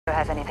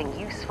has anything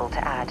useful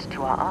to add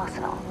to our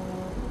arsenal.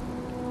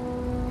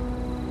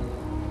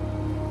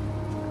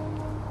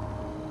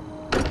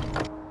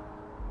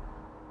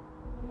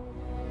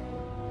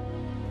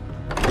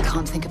 I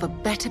can't think of a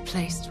better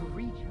place to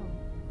reach home.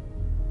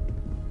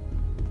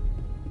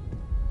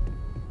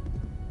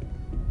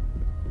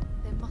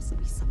 There must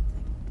be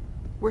something.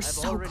 We're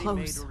so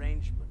close.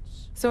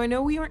 So I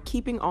know we aren't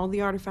keeping all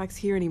the artifacts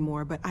here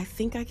anymore, but I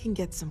think I can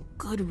get some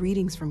good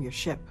readings from your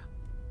ship.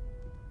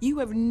 You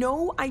have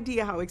no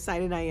idea how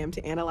excited I am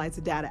to analyze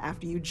the data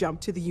after you jump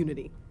to the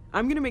Unity.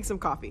 I'm gonna make some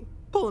coffee.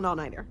 Pull an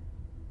all-nighter.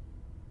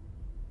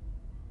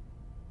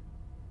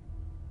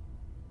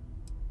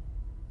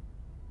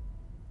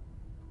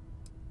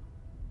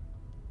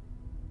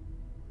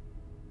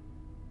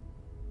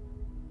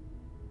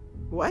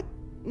 What?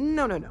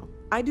 No.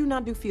 I do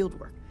not do field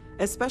work.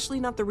 Especially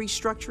not the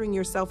restructuring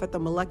yourself at the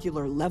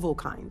molecular level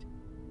kind.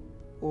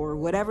 Or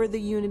whatever the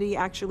Unity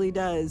actually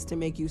does to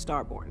make you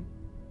starborn.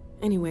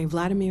 Anyway,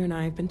 Vladimir and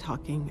I have been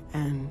talking,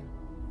 and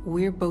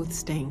we're both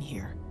staying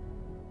here.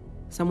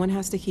 Someone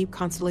has to keep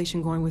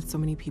Constellation going with so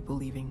many people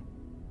leaving.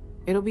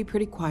 It'll be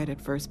pretty quiet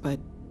at first, but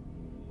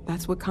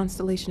that's what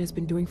Constellation has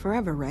been doing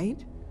forever,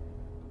 right?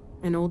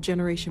 An old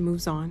generation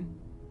moves on,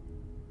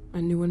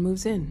 a new one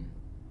moves in.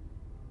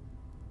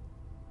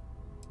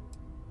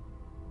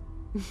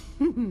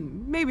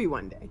 Maybe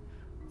one day.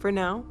 For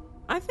now,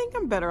 I think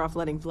I'm better off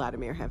letting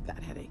Vladimir have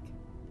that headache.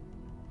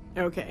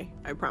 Okay,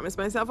 I promised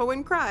myself I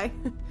wouldn't cry.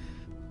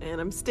 And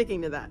I'm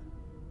sticking to that.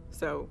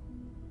 So,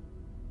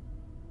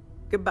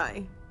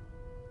 goodbye.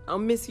 I'll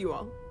miss you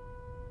all.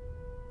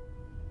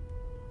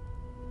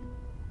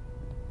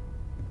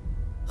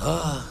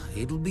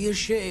 It'll be a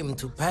shame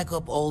to pack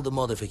up all the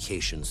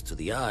modifications to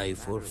the Eye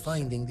for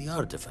finding the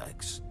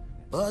artifacts.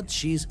 But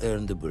she's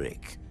earned a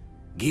break.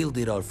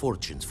 Gilded our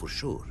fortunes for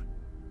sure.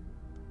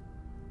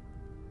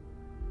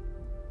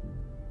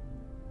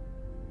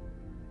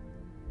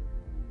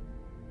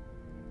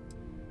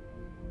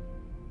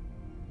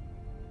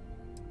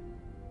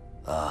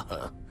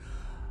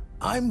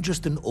 I'm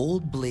just an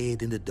old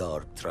blade in the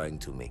dark trying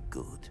to make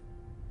good.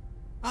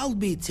 I'll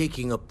be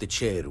taking up the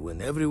chair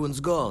when everyone's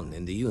gone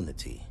in the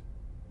Unity.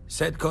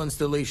 Set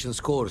Constellation's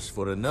course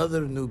for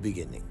another new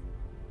beginning.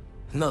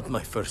 Not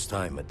my first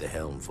time at the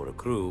helm for a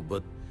crew,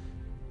 but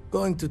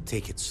going to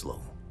take it slow.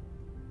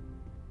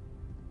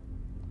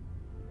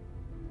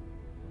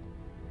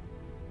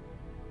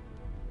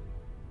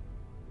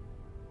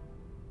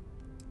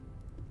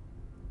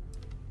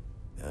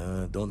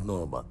 Don't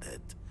know about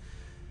that.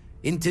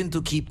 Intend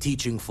to keep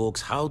teaching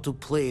folks how to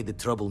play the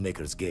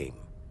Troublemaker's game.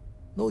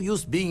 No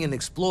use being an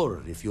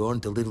explorer if you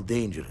aren't a little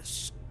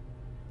dangerous.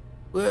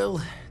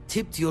 Well,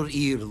 tipped your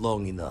ear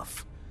long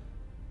enough.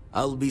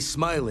 I'll be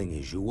smiling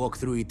as you walk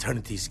through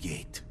Eternity's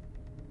gate.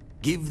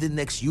 Give the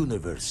next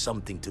universe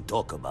something to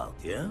talk about,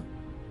 yeah?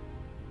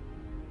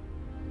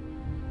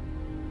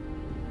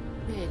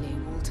 Really,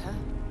 Walter?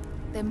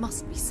 There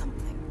must be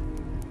something.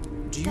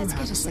 Let's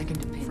get a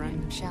second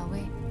opinion, shall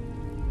we?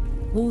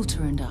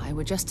 Walter and I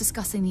were just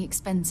discussing the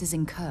expenses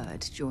incurred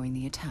during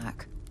the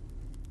attack.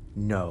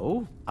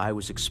 No, I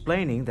was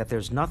explaining that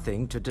there's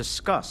nothing to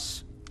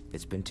discuss.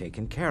 It's been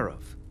taken care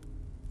of.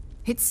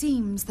 It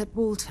seems that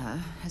Walter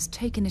has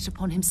taken it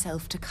upon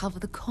himself to cover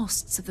the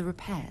costs of the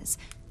repairs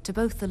to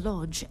both the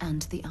Lodge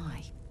and the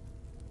Eye,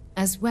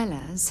 as well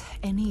as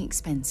any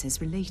expenses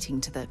relating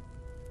to the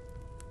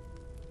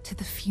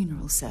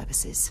funeral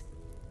services.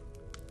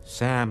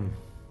 Sam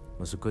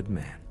was a good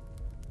man.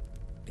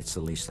 It's the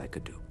least I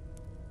could do.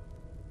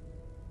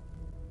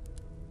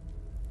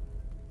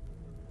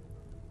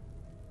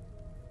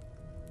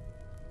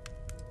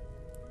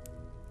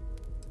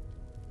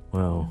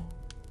 Well,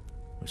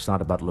 it's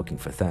not about looking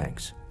for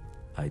thanks.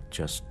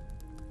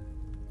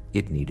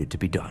 It needed to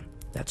be done,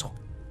 that's all.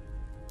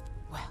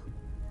 Well,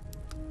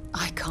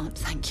 I can't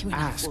thank you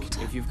enough, Ask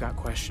Walter. if you've got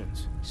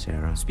questions.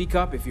 Sarah? Speak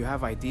up if you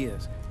have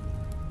ideas.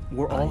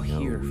 We're all I know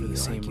here for we the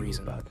same argue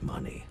reason. about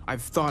money.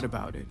 I've thought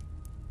about it,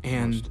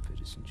 and Most of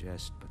it is in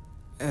jest, but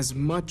as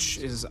much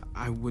as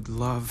I would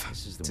love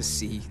This is the to one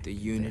see that the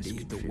best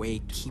unity the way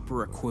contributed to Keeper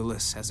our growth.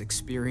 Aquilus has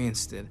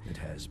experienced it, it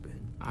has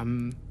been,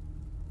 I'm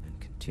and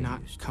continues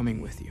not to coming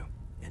be with you.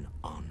 an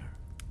honor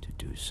to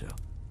do so.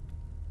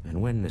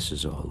 And when this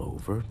is all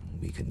over,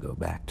 we can go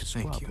back to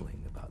Thank you.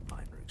 squabbling about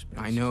minor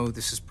expenses. I know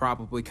this is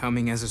probably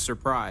coming as a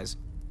surprise.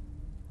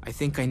 I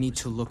think I need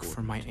to look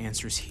for my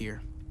answers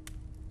here,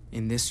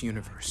 in this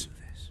universe. Do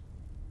this.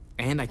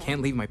 And I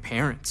can't leave my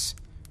parents.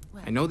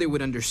 Well, I know they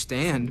would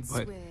understand, since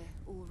but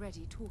we're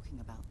already talking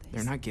about this,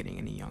 they're not getting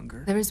any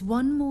younger. there is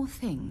one more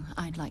thing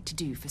I'd like to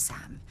do for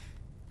Sam,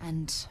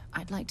 and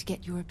I'd like to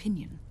get your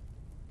opinion.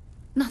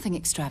 Nothing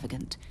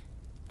extravagant,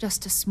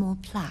 just a small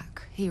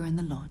plaque here in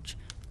the lodge.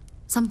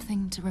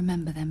 Something to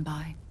remember them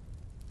by.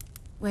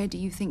 Where do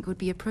you think would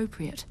be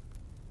appropriate?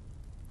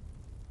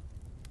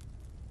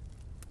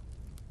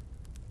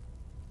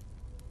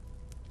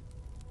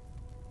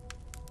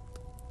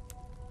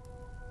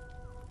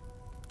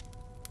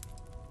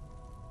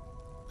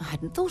 I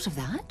hadn't thought of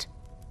that.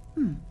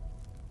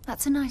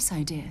 That's a nice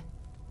idea.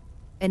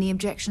 Any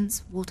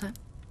objections, Walter?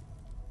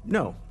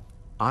 No,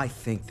 I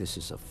think this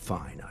is a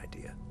fine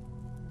idea.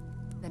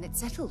 Then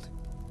it's settled.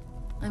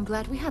 I'm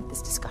glad we had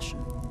this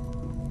discussion.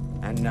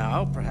 And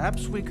now,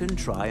 perhaps we can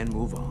try and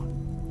move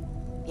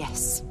on.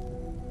 Yes,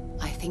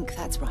 I think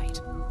that's right.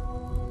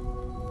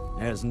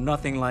 There's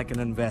nothing like an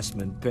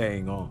investment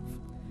paying off.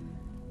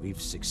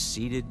 We've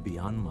succeeded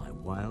beyond my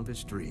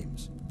wildest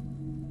dreams.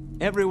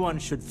 Everyone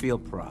should feel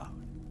proud.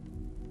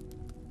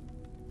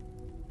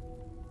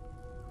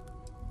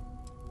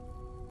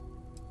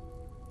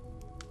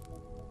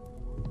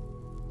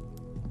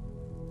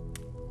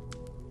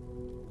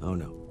 Oh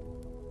no.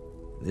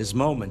 This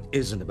moment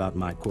isn't about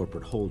my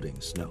corporate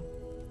holdings, no.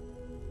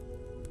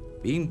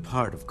 Being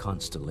part of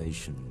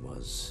Constellation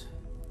was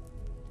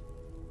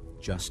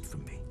just for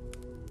me.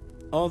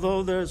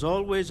 Although there's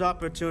always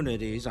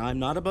opportunities, I'm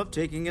not above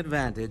taking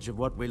advantage of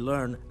what we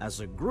learn as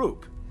a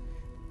group.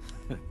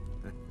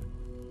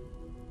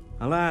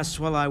 Alas,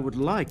 while I would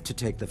like to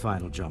take the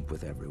final jump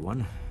with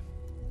everyone,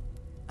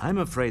 I'm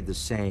afraid the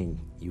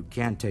saying, "you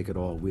can't take it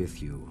all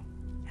with you,"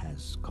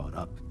 has caught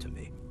up to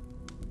me.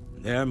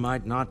 There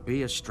might not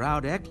be a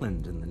Stroud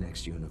Eklund in the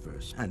next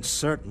universe, and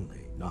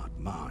certainly not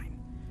mine.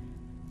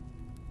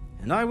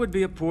 And I would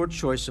be a poor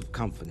choice of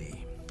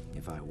company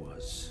if I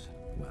was,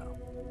 well,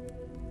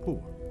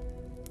 poor.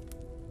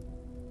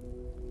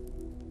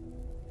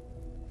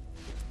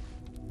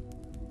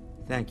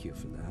 Thank you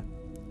for that.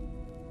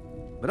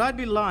 But I'd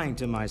be lying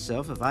to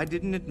myself if I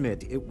didn't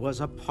admit it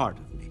was a part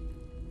of me.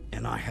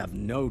 And I have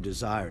no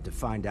desire to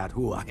find out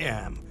who I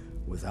am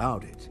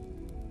without it.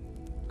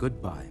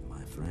 Goodbye,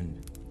 my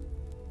friend.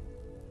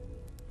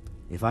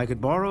 If I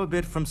could borrow a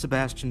bit from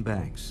Sebastian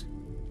Banks,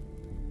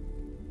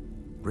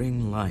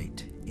 bring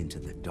light into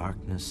the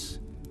darkness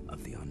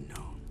of the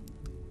unknown.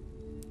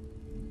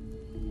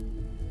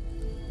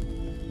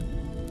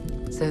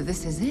 So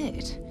this is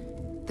it.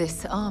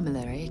 This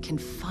armillary can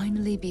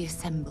finally be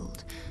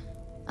assembled,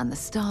 and the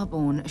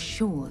Starborn are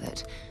sure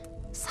that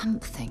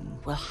something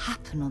will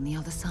happen on the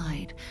other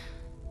side.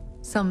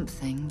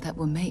 Something that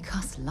will make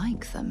us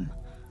like them.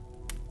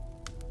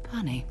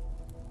 Funny.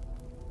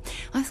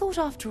 I thought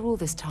after all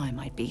this time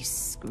I'd be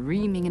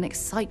screaming in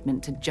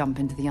excitement to jump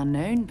into the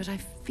unknown, but I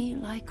feel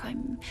like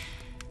I'm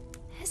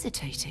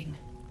hesitating.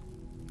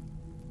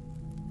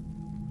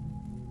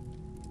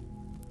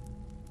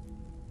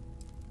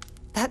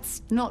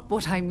 That's not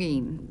what I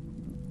mean,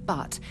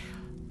 but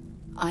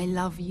I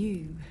love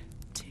you,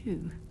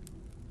 too.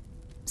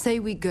 Say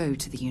we go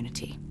to the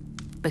Unity,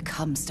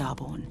 become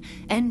Starborn,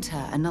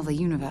 enter another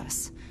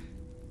universe.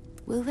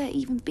 Will there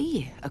even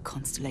be a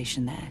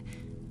Constellation there?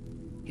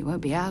 It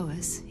won't be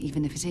ours,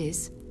 even if it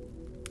is.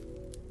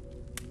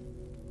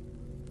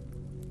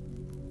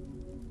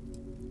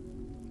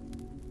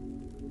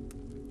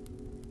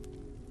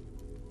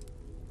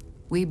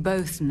 We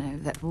both know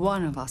that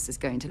one of us is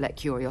going to let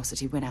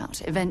curiosity win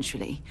out,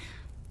 eventually.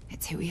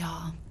 It's who we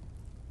are.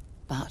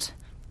 But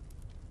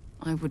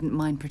I wouldn't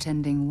mind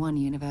pretending one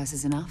universe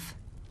is enough.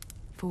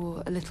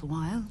 For a little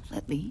while,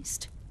 at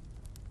least.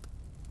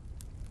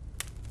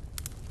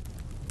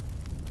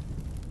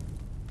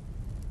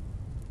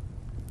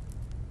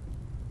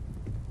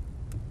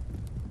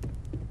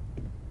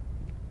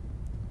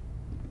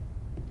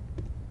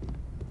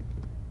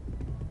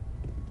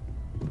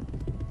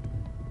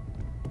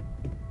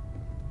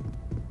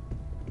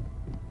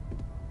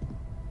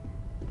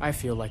 I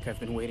feel like I've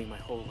been waiting my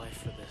whole life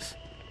for this.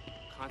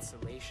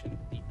 Constellation,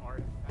 the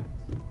artifact.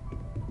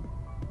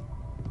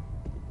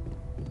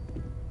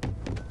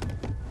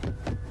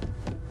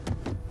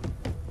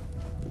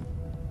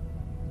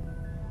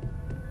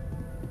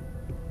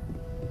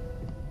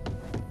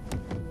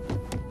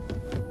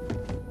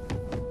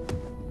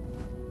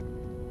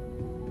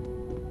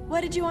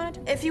 What did you want to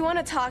do? If you want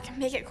to talk,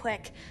 make it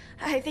quick.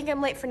 I think I'm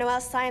late for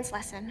Noelle's science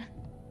lesson.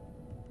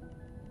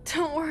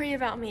 Don't worry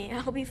about me.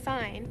 I'll be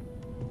fine.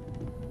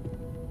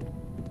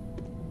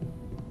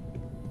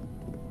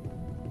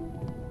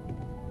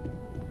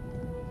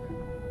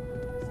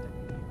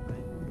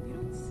 You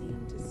don't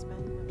seem to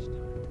spend much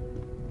time.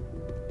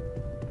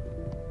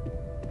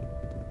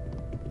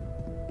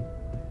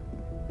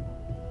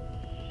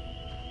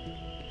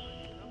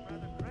 I'm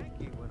rather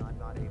cranky when I'm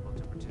not able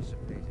to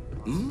participate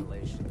in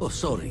Constellation. Oh,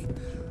 sorry.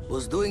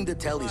 Was doing the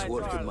tallies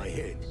work in my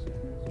head.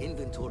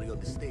 Inventory on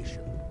the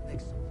station.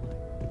 Next supply.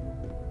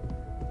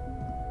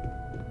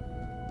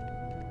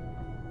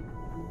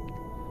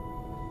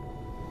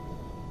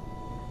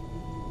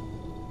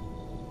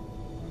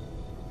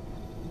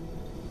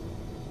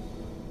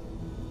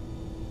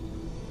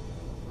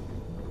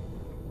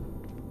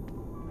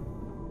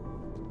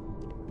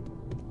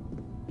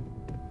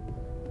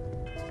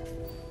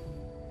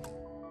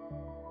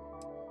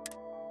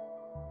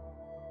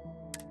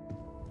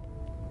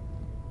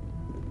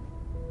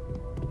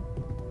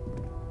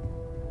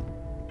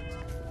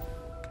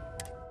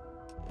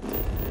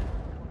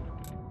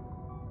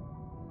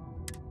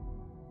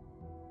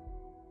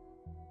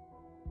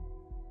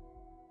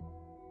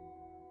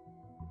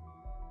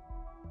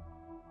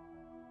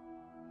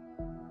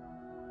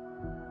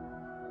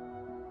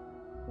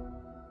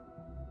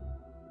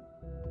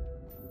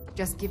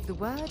 Just give the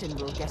word and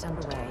we'll get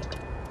underway.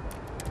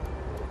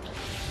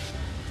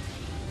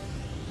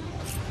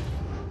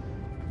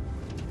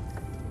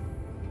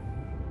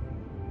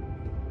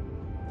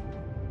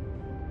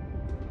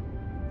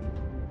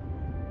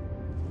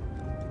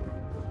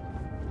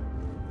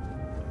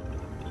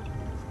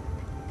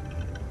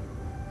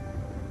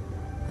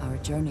 Our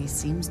journey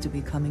seems to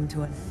be coming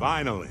to an...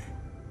 Finally!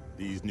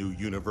 These new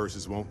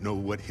universes won't know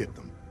what hit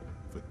them.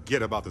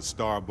 Forget about the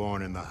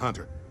Starborn and the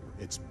Hunter.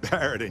 It's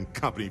Barrett and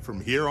company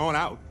from here on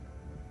out.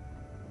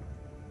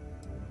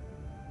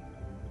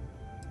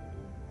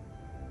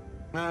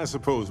 I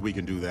suppose we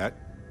can do that.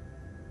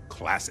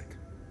 Classic.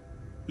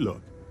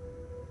 Look,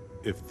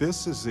 if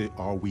this is a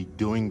are we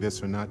doing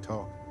this or not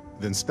talk,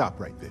 then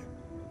stop right there.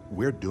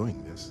 We're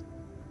doing this.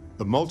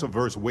 The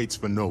multiverse waits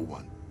for no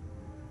one.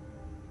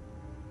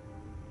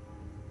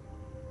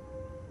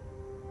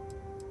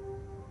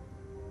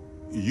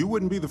 You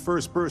wouldn't be the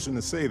first person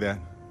to say that.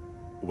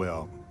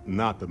 Well,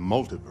 not the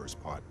multiverse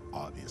part,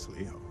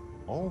 obviously.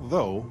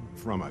 Although,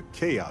 from a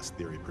chaos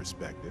theory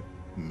perspective,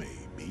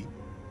 maybe.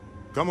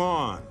 Come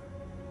on.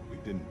 We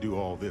didn't do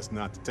all this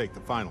not to take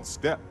the final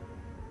step.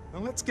 Now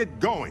let's get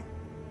going.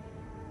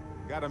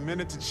 Got a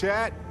minute to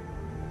chat?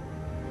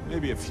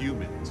 Maybe a few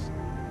minutes.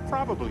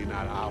 Probably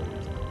not hours.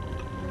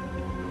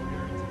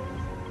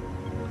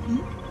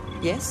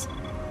 Yes?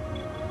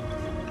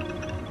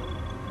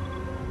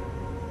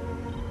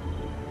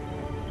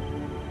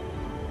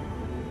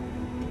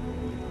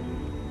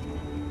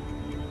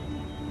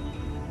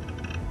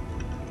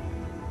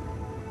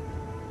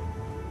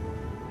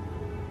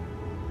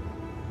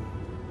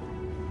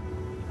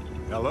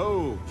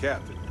 Hello,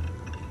 Captain.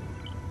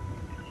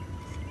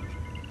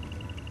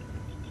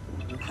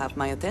 You have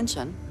my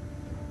attention.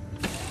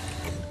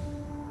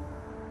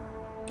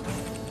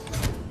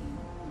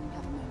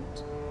 Have a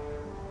moment.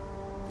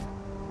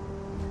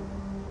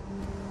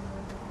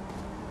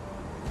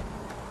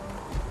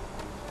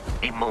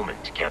 A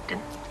moment, Captain.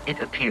 It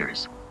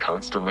appears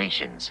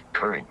Constellation's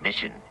current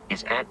mission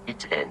is at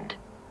its end.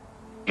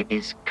 It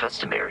is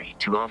customary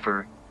to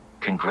offer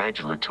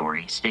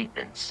congratulatory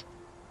statements.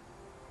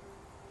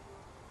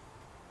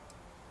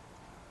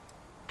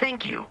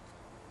 Thank you.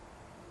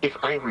 If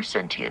I were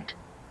sentient,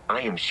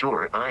 I am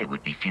sure I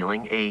would be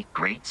feeling a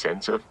great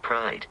sense of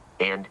pride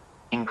and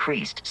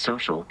increased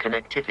social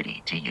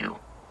connectivity to you.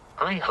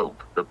 I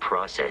hope the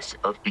process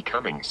of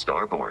becoming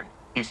Starborn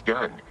is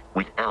done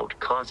without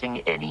causing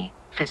any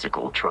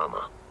physical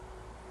trauma.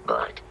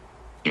 But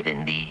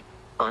given the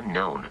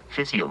unknown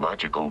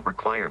physiological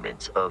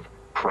requirements of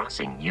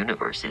crossing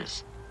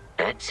universes,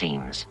 that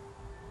seems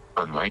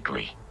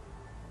unlikely.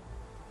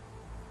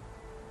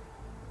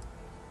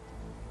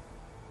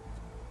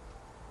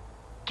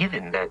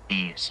 Given that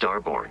the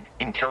Starborn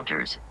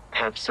encounters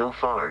have so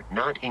far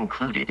not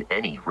included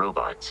any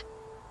robots,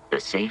 the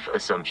safe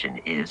assumption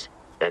is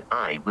that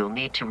I will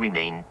need to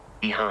remain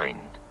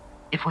behind.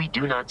 If we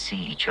do not see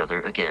each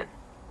other again,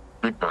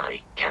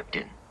 goodbye,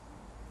 Captain.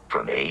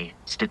 From a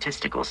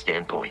statistical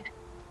standpoint,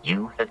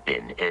 you have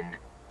been an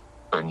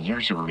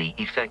unusually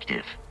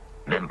effective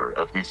member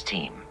of this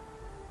team.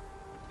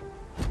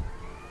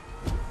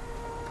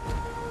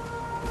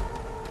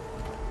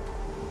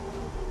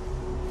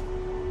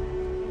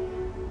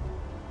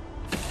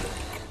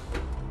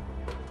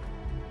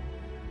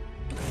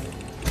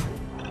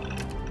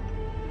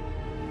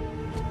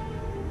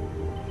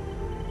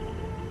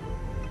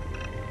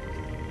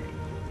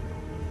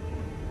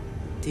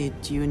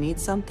 Did you need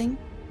something?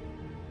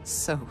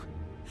 So,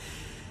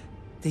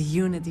 the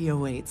Unity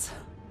awaits.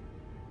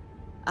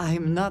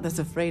 I'm not as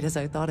afraid as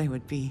I thought I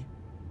would be.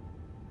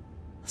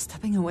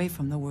 Stepping away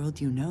from the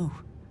world you know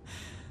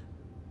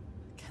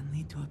can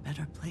lead to a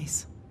better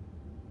place.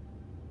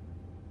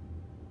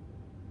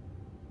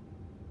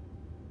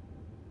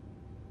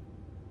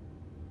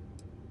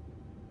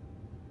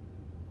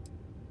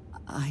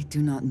 I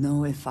do not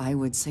know if I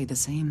would say the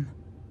same.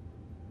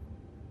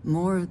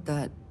 More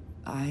that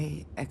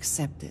I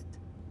accept it.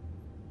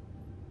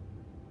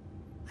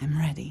 I'm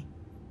ready.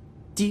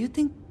 Do you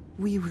think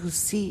we will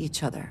see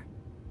each other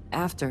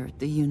after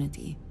the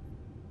Unity?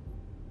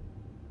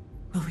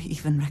 Will we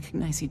even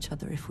recognize each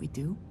other if we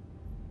do?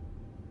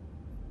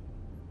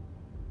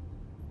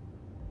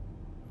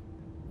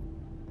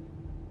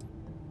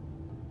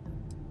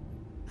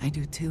 I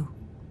do too.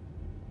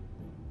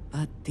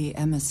 But the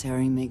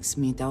emissary makes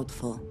me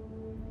doubtful.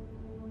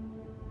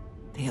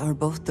 They are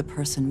both the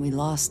person we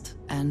lost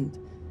and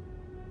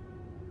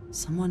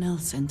someone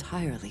else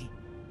entirely.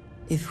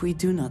 If we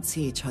do not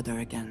see each other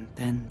again,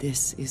 then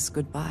this is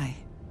goodbye.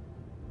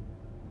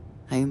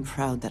 I am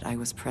proud that I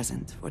was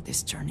present for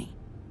this journey.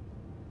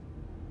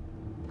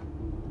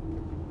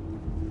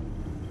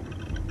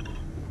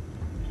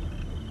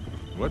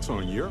 What's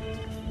on your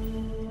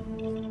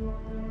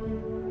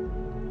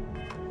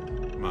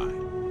mind?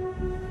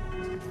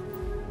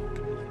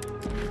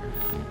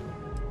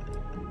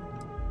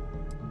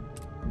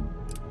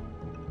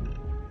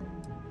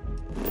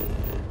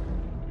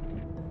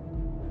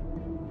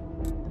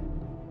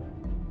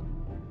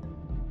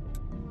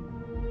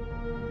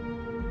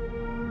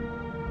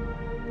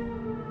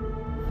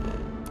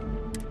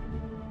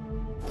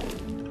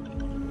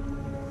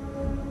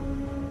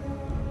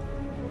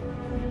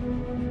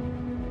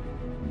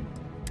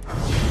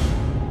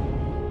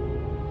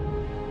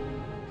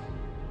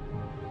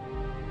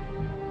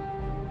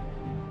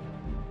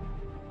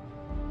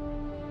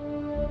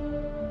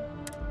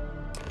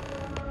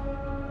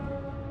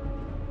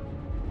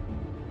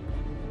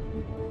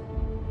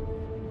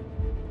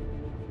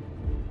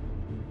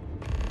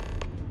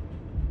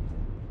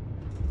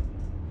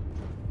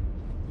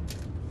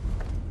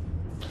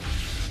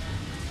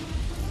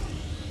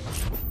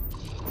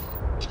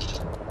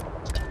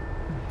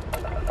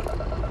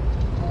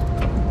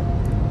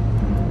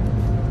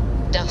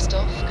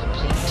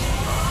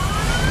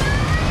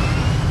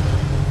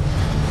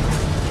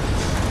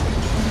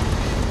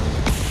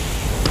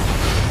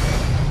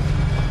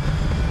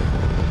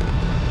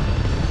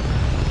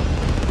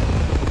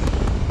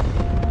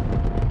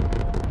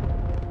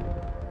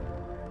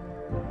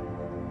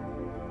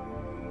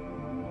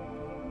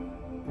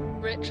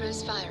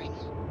 Retros firing.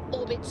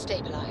 Orbit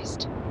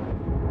stabilized.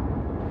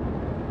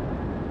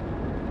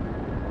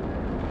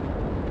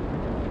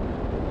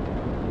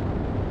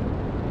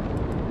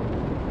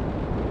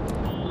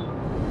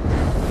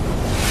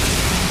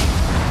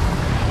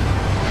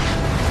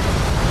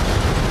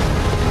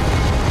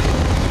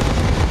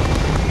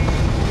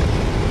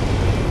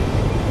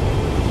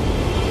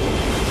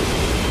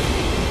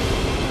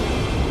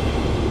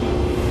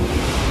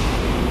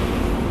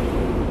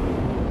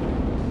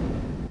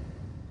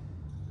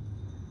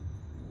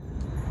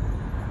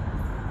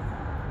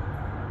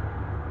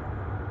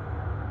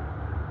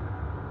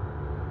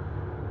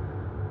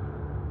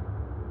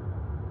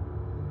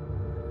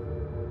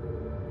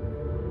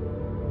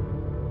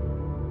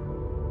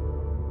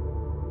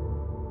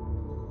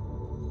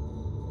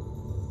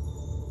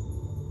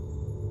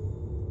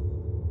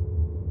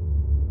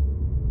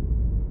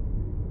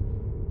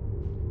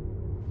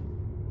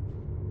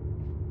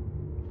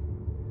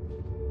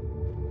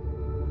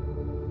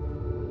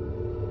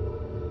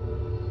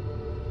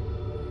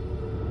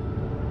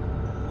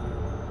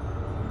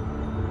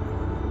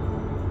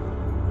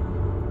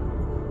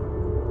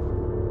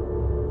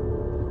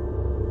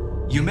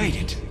 You made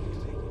it.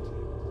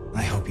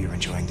 I hope you're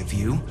enjoying the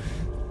view.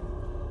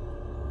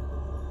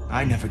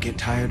 I never get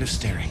tired of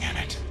staring at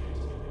it.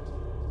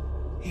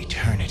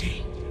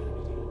 Eternity.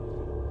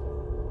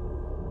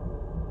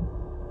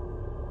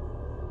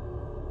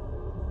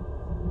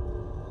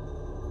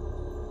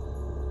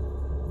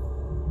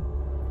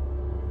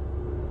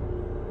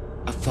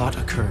 A thought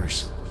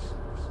occurs.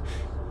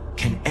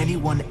 Can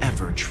anyone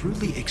ever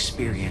truly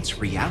experience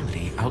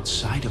reality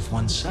outside of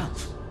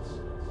oneself?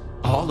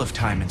 All of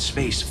time and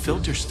space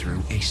filters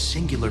through a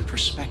singular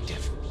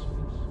perspective.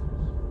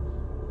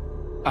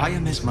 I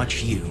am as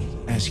much you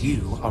as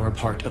you are a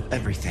part of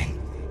everything.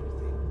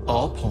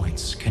 All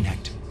points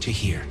connect to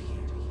here.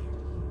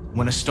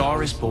 When a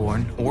star is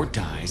born or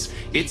dies,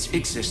 its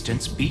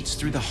existence beats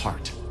through the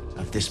heart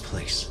of this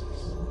place.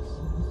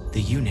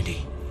 The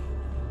unity.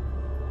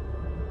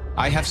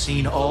 I have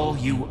seen all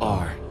you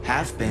are,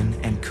 have been,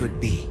 and could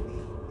be.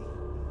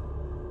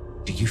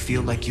 Do you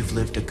feel like you've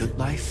lived a good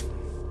life?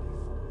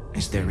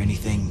 Is there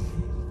anything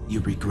you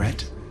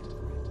regret?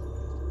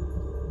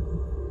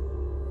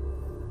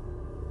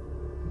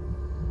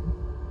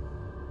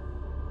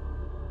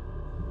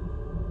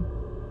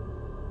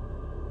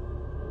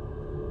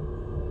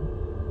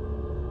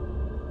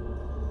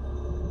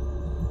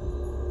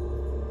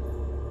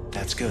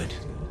 That's good.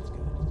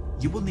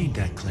 You will need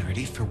that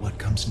clarity for what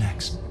comes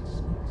next.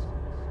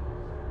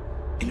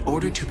 In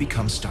order to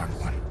become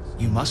Starborn,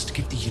 you must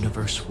give the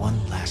universe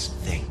one last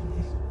thing.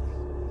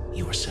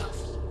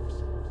 Yourself.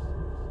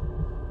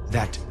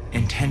 That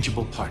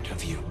intangible part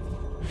of you.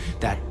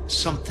 That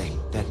something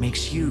that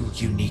makes you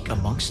unique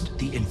amongst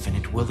the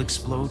infinite will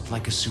explode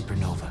like a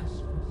supernova.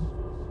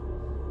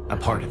 A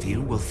part of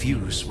you will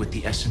fuse with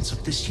the essence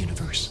of this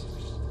universe,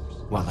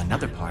 while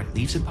another part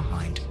leaves it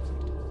behind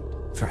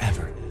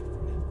forever.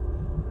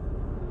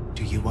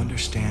 Do you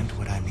understand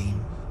what I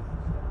mean?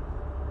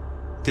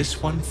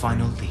 This one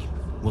final leap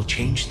will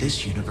change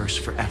this universe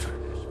forever,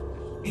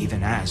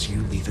 even as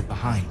you leave it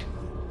behind.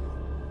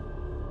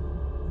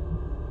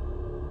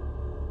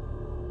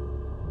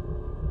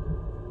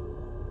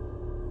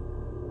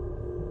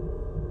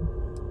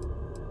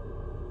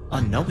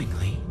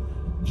 Unknowingly,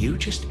 you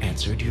just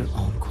answered your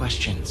own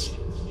questions.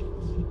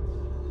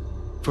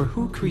 For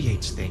who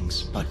creates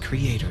things but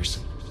creators?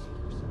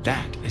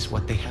 That is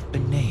what they have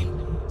been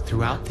named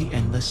throughout the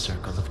endless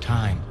circle of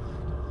time.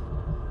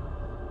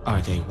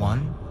 Are they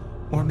one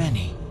or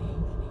many?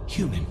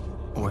 Human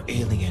or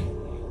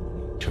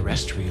alien?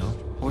 Terrestrial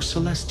or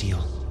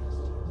celestial?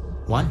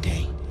 One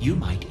day, you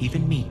might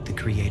even meet the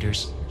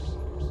creators,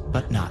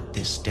 but not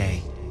this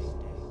day.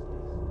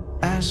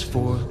 As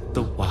for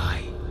the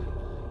why,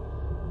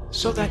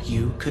 so that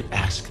you could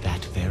ask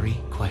that very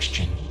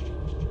question.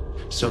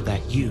 So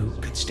that you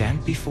could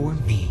stand before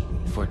me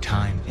for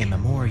time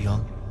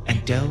immemorial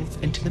and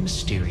delve into the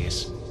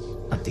mysterious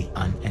of the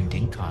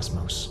unending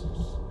cosmos.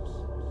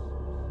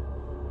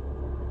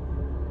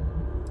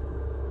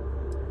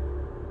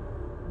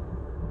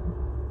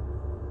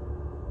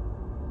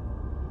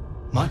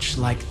 Much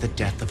like the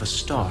death of a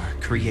star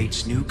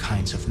creates new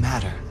kinds of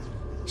matter,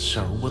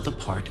 so will the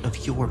part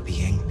of your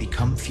being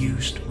become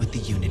fused with the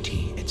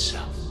unity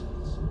itself.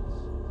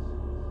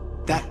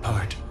 That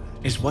part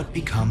is what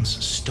becomes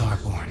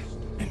Starborn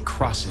and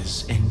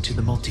crosses into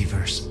the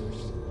multiverse.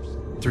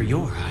 Through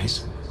your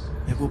eyes,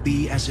 it will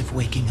be as if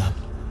waking up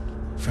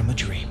from a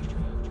dream.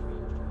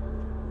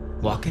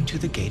 Walk into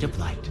the gate of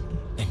light,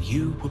 and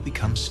you will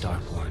become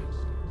Starborn.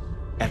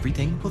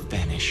 Everything will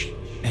vanish,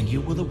 and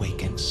you will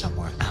awaken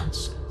somewhere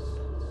else.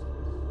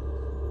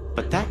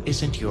 But that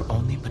isn't your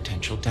only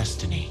potential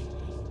destiny.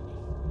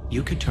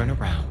 You could turn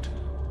around,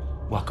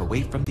 walk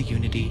away from the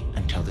unity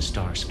until the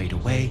stars fade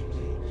away,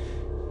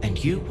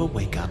 and you will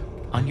wake up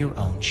on your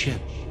own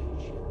ship,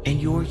 in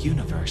your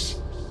universe.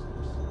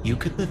 You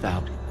could live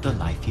out the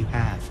life you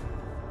have.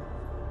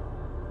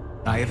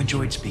 I have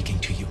enjoyed speaking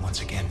to you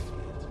once again.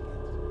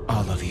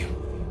 All of you.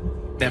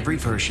 Every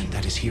version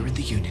that is here in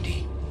the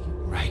Unity,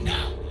 right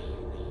now.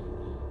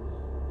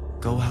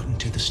 Go out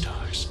into the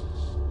stars.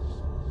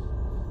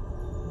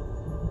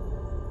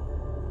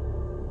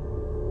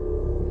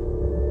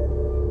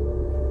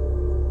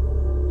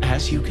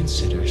 As you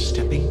consider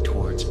stepping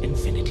towards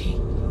infinity,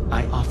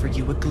 I offer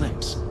you a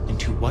glimpse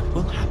into what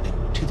will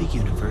happen to the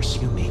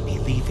universe you may be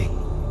leaving.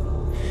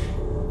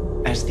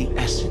 As the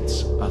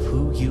essence of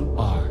who you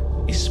are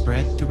is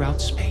spread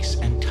throughout space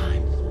and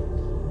time.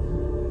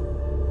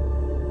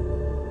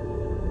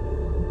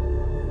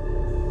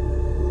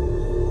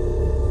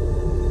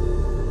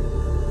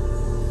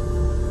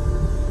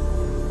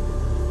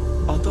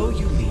 Although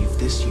you leave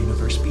this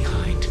universe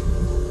behind,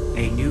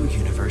 a new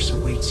universe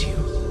awaits you.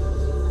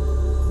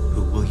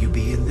 Who will you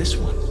be in this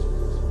one?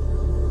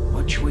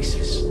 What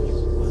choices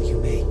will you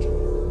make?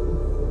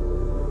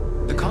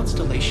 The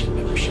Constellation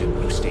membership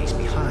who stays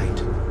behind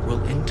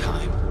will in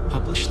time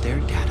publish their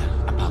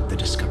data about the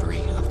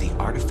discovery of the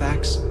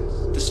artifacts,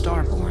 the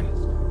Starborn,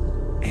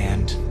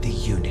 and the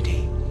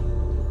Unity.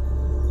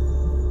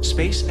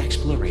 Space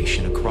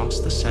exploration across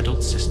the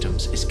settled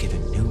systems is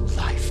given new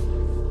life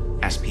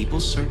as people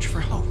search for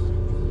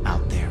home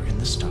out there in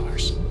the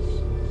stars.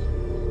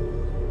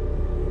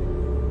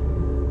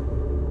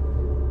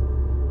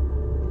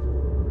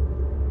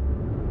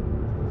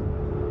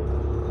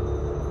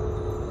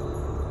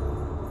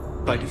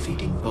 By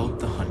defeating both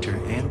the Hunter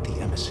and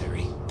the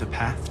Emissary, the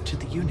path to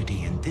the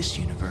Unity in this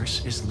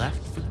universe is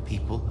left for the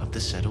people of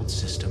the settled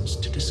systems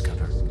to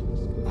discover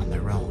on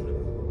their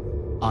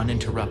own,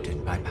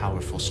 uninterrupted by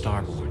powerful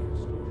Starborn.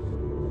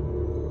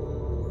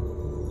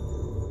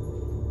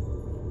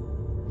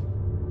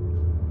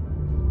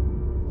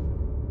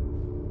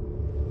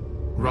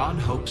 Ron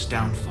Hope's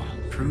downfall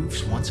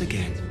proves once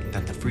again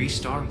that the Free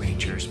Star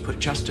Rangers put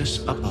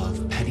justice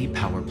above petty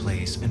power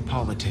plays and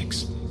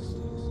politics.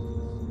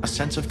 A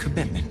sense of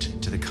commitment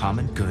to the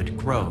common good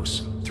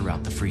grows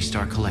throughout the Free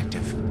Star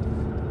Collective.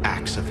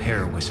 Acts of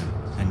heroism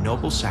and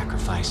noble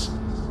sacrifice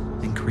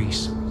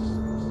increase.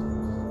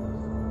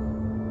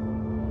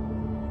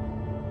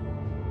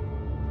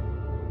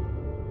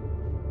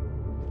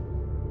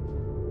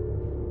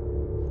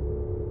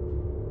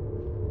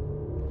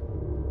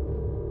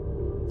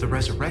 The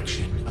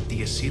resurrection of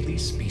the Asili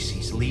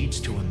species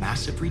leads to a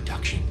massive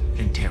reduction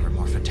in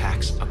terramorph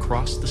attacks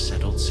across the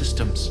settled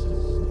systems.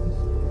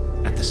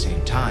 At the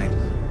same time,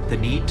 the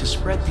need to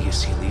spread the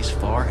Asilis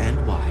far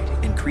and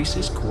wide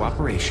increases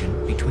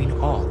cooperation between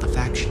all the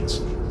factions.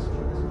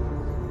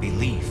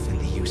 Belief in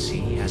the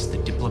UC as the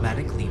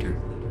diplomatic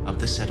leader of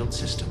the settled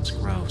systems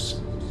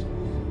grows.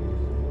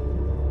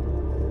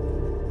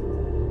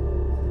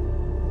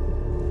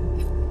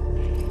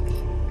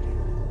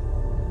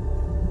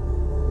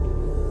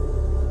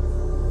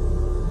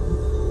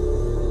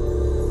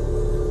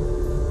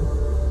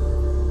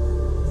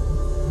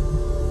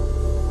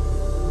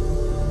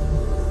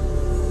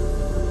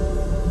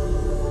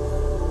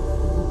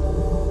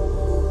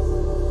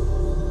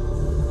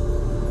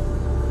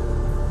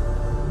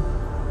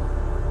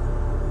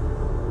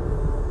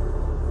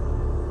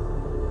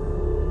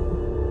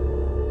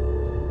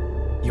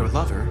 Your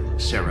lover,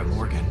 Sarah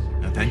Morgan,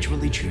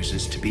 eventually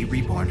chooses to be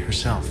reborn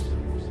herself.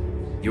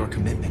 Your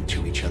commitment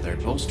to each other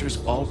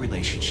bolsters all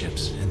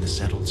relationships in the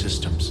settled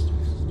systems.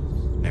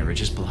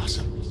 Marriages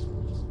blossom.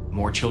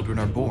 More children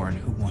are born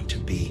who want to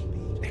be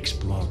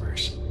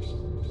explorers.